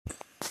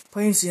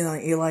Previously on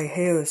Eli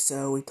Harris,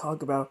 so we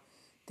talked about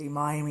the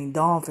Miami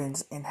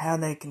Dolphins and how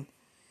they can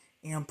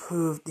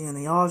improve during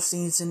the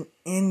offseason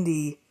in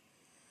the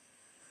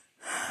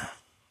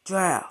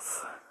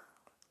draft.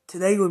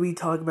 Today we'll be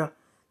talking about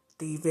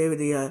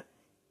the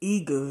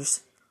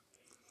Eagles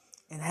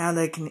and how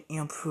they can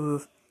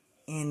improve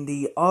in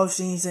the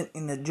offseason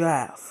in the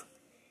draft.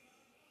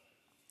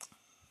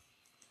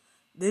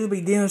 There will be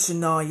different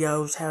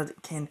scenarios how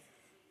can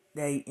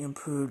they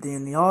improve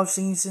during the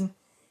offseason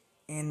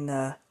in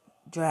the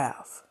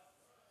draft.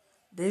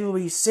 There will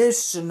be 6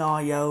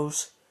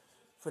 scenarios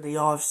for the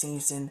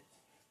offseason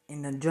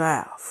in the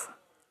draft.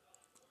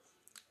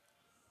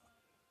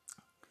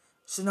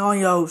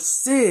 Scenario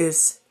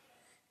 6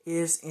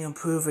 is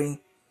improving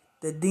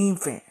the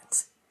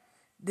defense.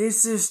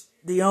 This is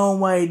the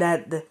only way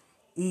that the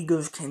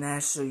Eagles can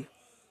actually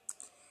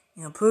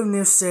improve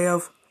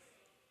themselves.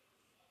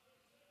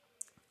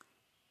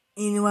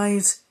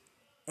 Anyways,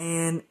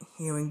 and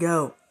here we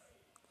go.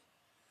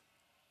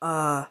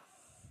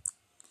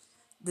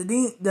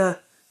 The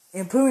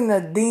improving the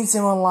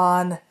defensive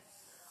line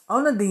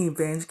on the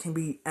defense can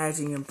be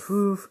actually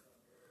improved,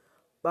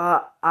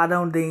 but I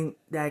don't think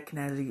that can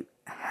actually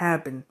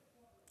happen.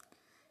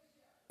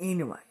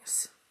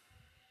 Anyways,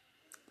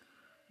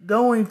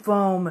 going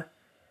from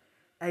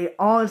a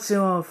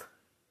offensive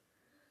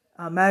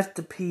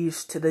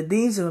masterpiece to the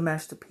defensive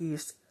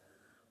masterpiece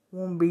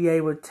won't be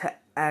able to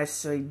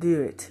actually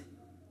do it.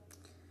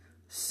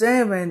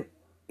 7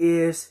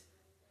 is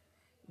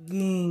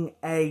getting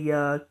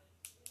a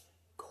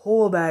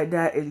quarterback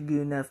that is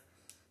good enough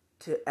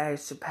to actually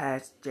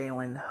surpass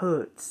Jalen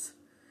Hurts.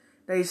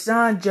 They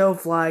signed Joe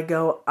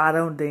Flacco. I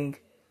don't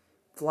think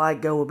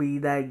Flacco will be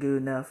that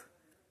good enough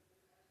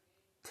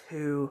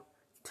to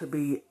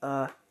be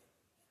the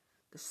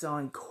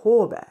starting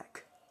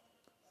quarterback.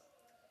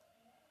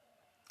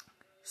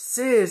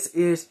 6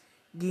 is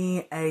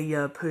getting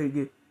a pretty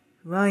good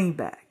running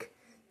back.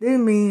 This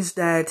means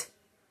that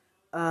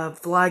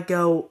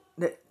Flacco.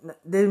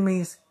 This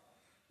means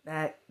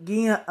that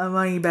getting a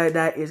running back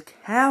that is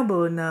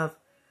capable enough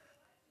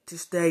to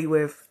stay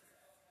with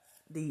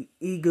the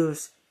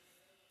Eagles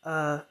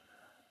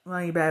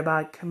running back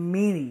by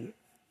committee.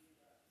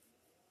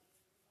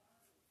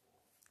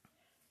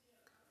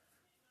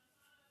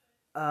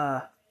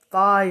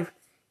 5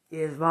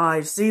 is wide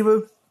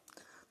receiver.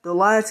 The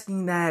last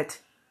thing that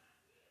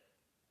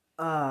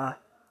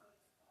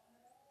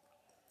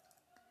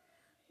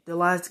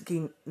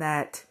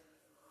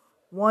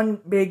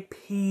one big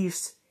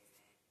piece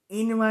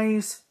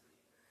anyways,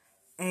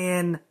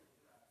 and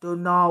they're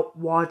not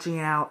watching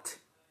out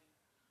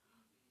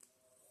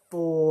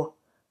for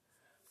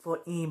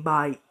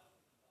anybody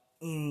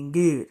any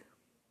good.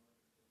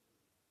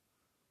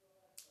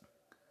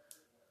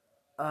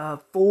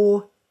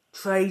 4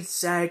 training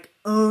sack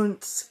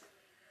earns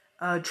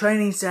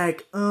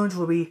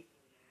will be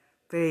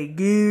very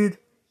good.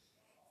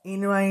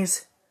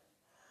 Anyways,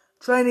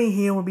 training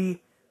here will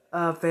be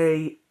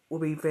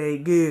very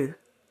good.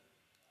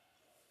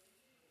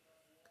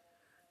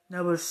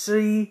 Number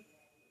 3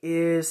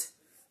 is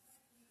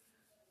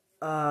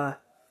go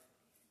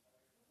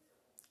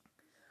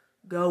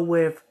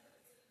with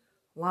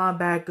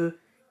linebacker.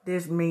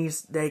 This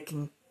means they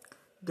can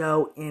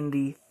go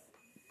in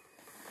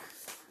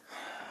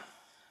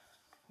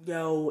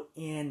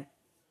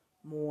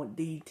more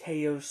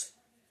details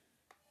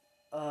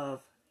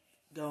of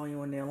going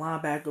on their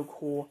linebacker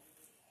core,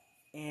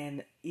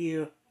 and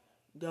either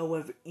go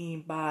with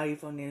anybody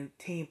from their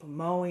team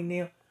promoting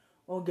them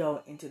or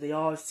go into the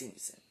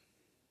offseason.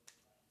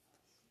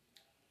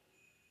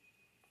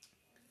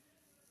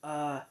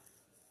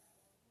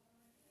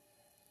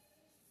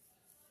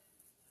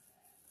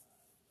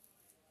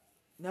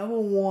 Number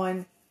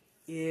 1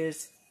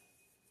 is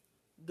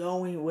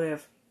going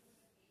with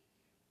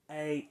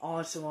a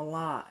offensive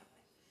line.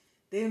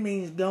 This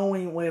means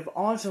going with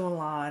offensive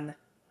line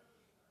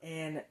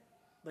and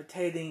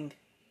rotating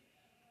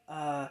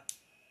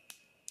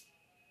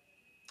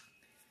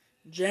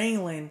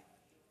Jalen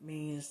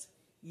means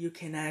you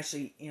can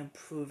actually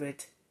improve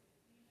it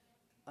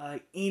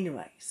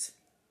anyways.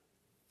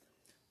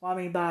 What I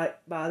mean by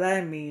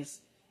that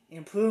means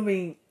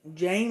improving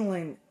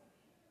Jalen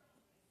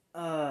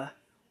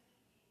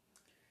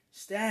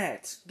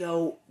stats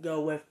go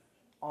with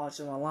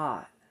offensive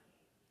line.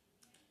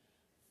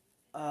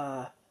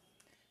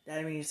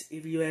 That means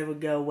if you ever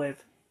go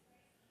with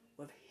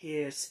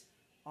his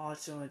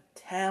awesome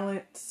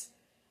talents,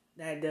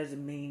 that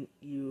doesn't mean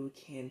you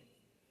can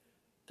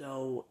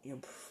go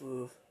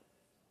improve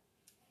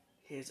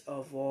his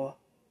overall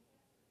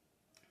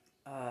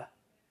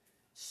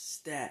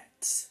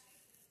stats.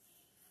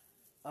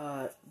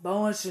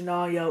 Bonus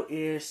scenario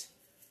is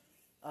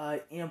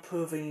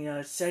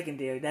improving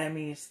secondary. That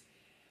means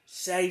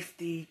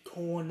safety,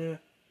 corner,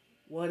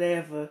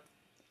 whatever.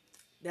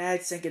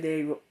 That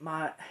secondary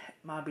might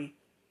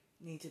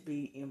need to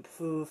be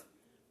improved.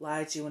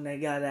 Last year when they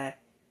got that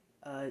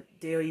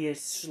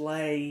Darius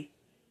Slay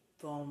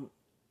from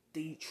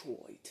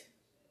Detroit.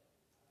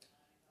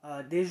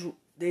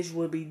 This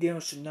would be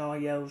different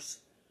scenarios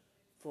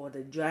for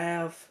the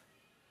draft.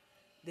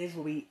 This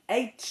will be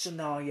 8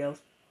 scenarios,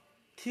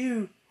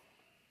 2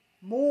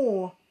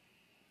 more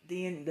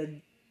than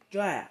the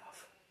draft.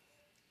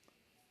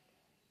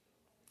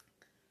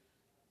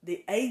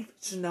 The 8th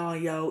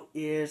scenario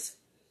is,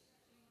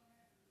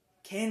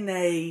 can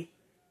they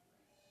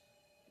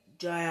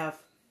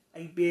draft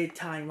a big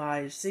time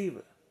wide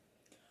receiver?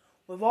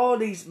 With all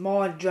these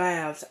mock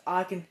drafts,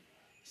 I can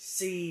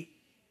see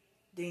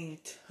them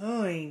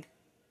turning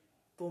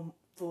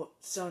for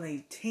some of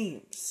these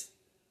teams.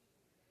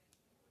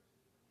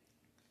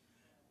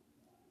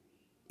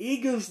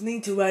 Eagles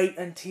need to wait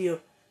until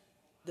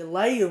the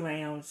later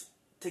rounds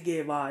to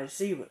get a wide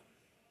receiver.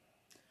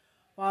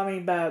 What I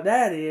mean by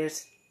that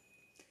is,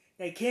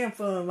 they can't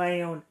fool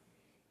around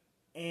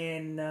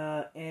and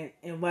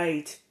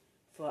wait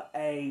for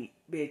a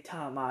big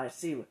time wide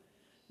receiver.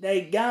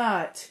 They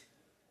got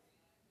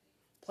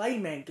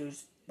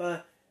playmakers,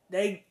 but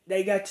they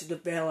got to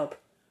develop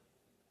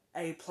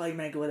a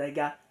playmaker where they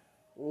got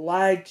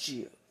last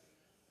year.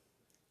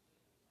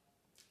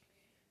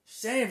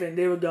 7,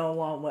 they were going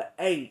along with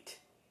 8,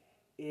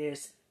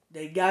 is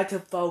they got to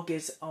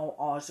focus on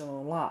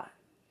Arsenal line.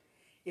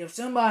 If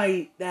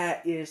somebody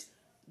that is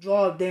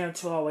dropped down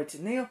to all the way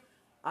to nil,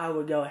 I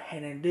would go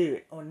ahead and do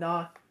it, or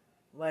not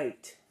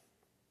wait.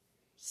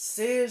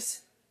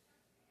 6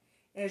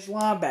 is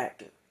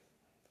linebacker.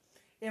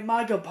 If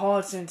Michael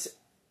Parsons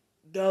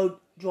go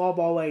drop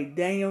all the way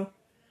down,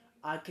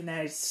 I can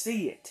actually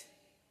see it.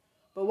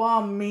 But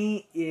what I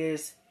mean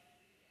is,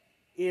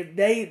 if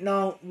they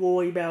don't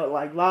worry about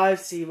like wide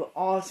receiver,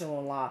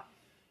 Arsenal line,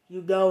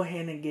 you go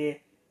ahead and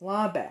get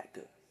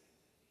linebacker.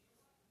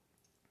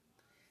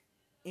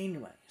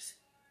 Anyways,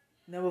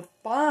 number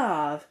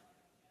 5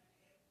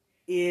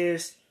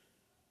 is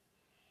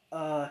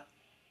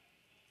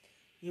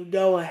you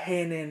go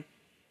ahead and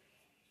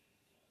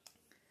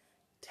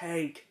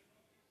take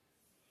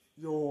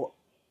your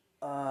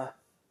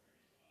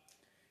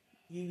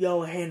you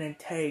go ahead and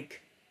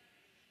take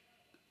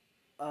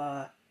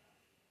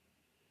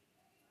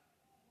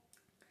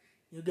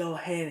you go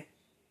ahead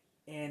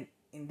and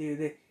do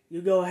this.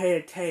 You go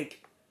ahead and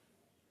take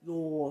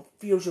your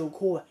future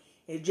quarterback.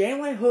 If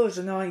Jalen Hurts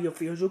is not your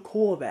future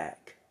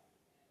quarterback,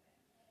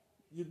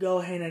 you go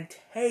ahead and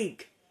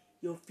take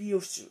your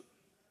future.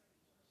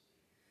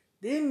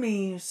 This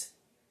means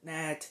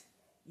that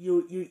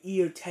you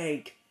either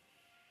take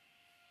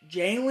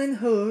Jalen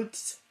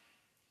Hurts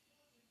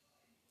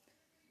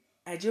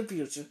as your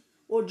future,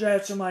 or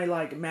draft somebody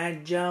like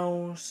Matt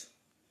Jones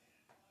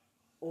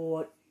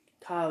or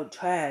Kyle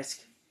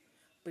Trask,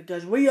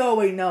 because we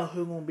already know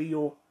who will be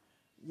your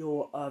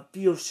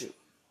future.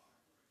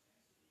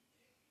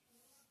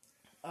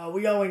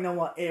 We already know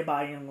what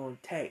everybody is going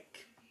to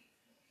take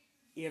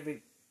if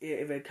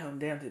it comes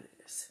down to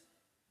this.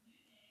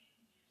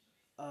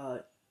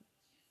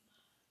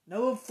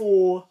 Number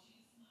 4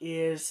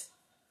 is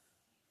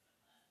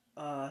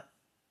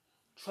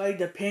trade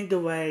the pick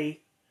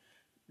away.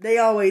 They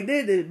already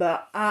did it,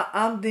 but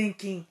I'm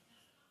thinking,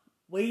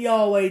 we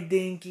always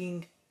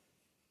thinking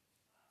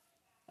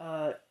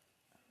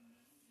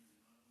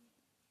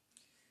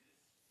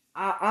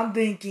I'm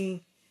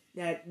thinking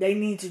that they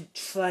need to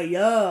trade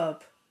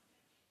up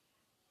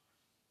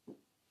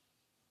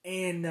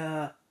and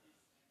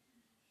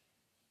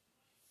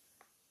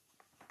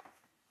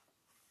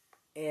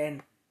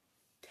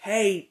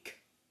take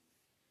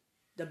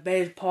the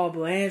best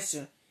possible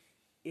answer.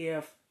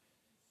 If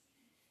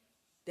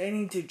they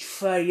need to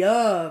trade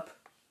up,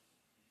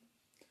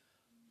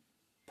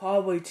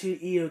 probably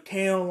to either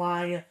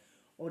Carolina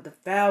or the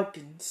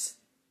Falcons,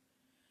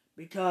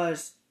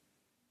 because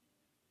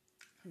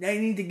they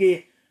need to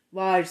get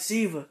wide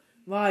receiver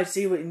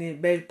in the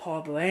best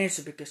possible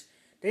answer, because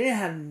they didn't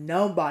have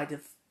nobody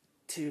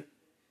to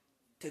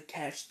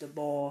catch the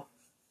ball.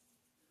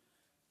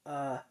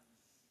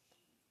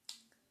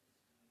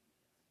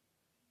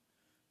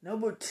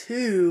 Number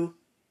 2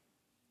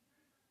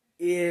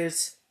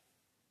 is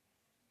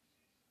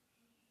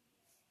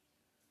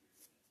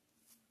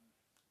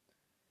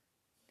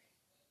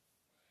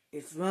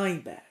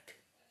running back.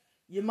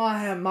 You might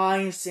have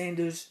Miles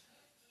Sanders,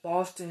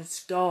 Boston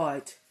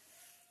Scott,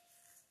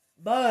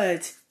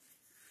 but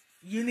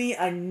you need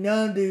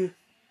another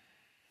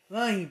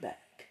running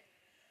back.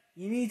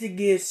 You need to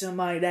get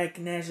somebody that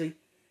can actually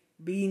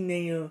be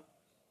there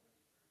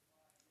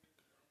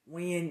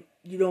when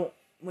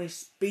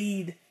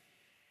speed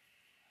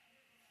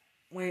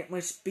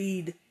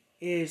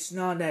is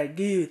not that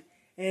good.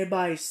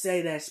 Everybody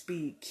say that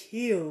speed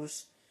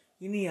kills.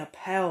 You need a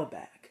power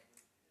back.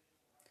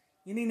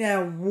 You need to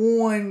have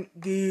one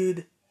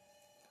good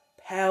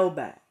power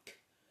back.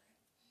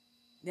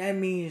 That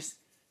means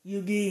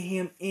you get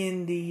him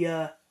in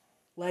the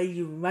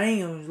later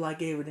rounds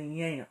like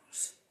everything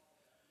else.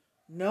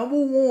 Number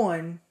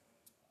 1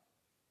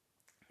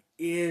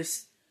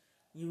 is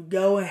you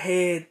go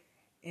ahead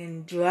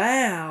and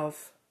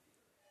draft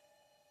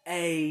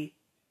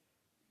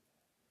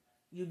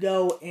you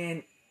go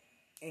and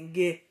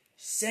get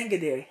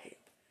secondary help.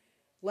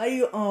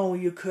 Later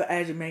on, you could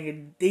actually make a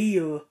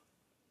deal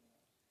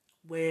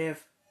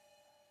with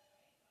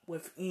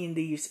within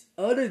these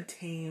other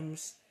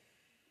teams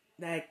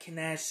that can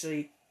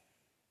actually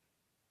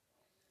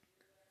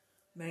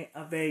make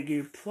a very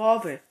good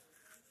profit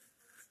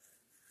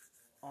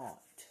on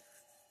it.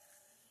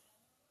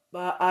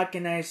 But I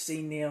can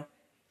actually now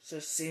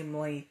just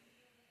simply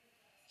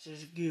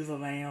just goof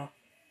around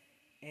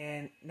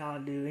and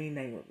not do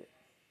anything with it.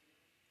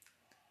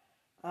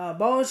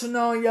 Bonus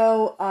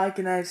scenario I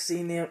can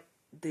actually now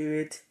do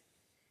it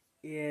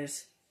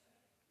is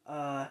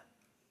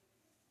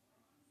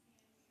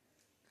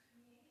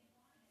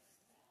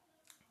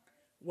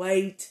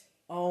wait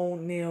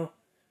on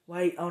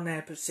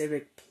that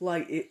Pacific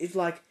play. It's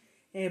like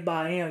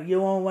anybody else.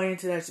 You want to wait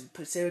until that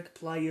Pacific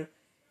player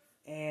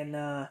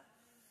and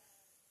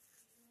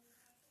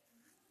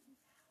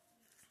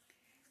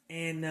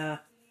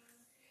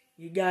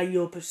you got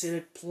your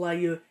Pacific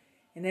player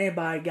and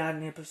everybody got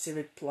their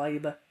Pacific player,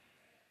 but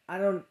I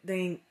don't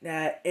think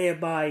that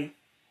everybody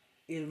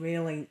is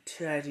willing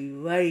to actually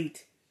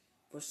wait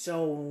for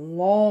so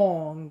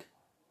long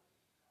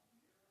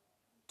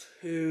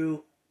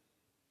to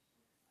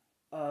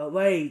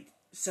wait.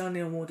 Some of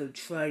them want to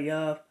trade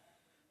up,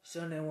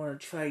 some of them want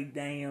to trade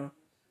down,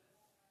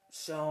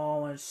 so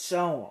on and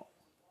so on.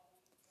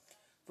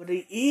 For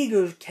the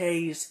Eagles'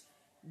 case,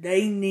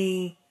 they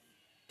need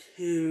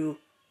to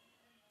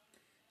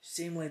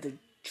simply to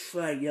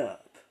trade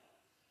up.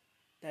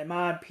 In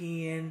my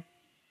opinion,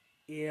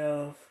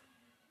 if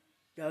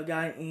y'all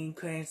got any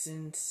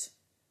questions,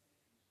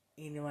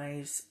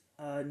 anyways,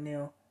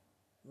 Neil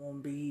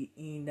won't be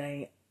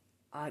anything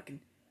I can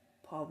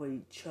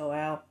probably chill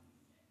out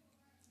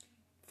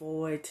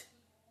for it.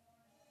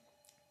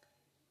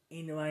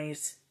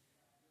 Anyways,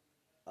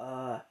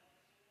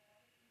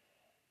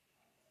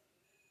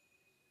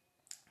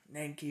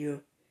 thank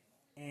you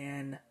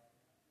and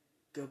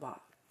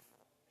goodbye.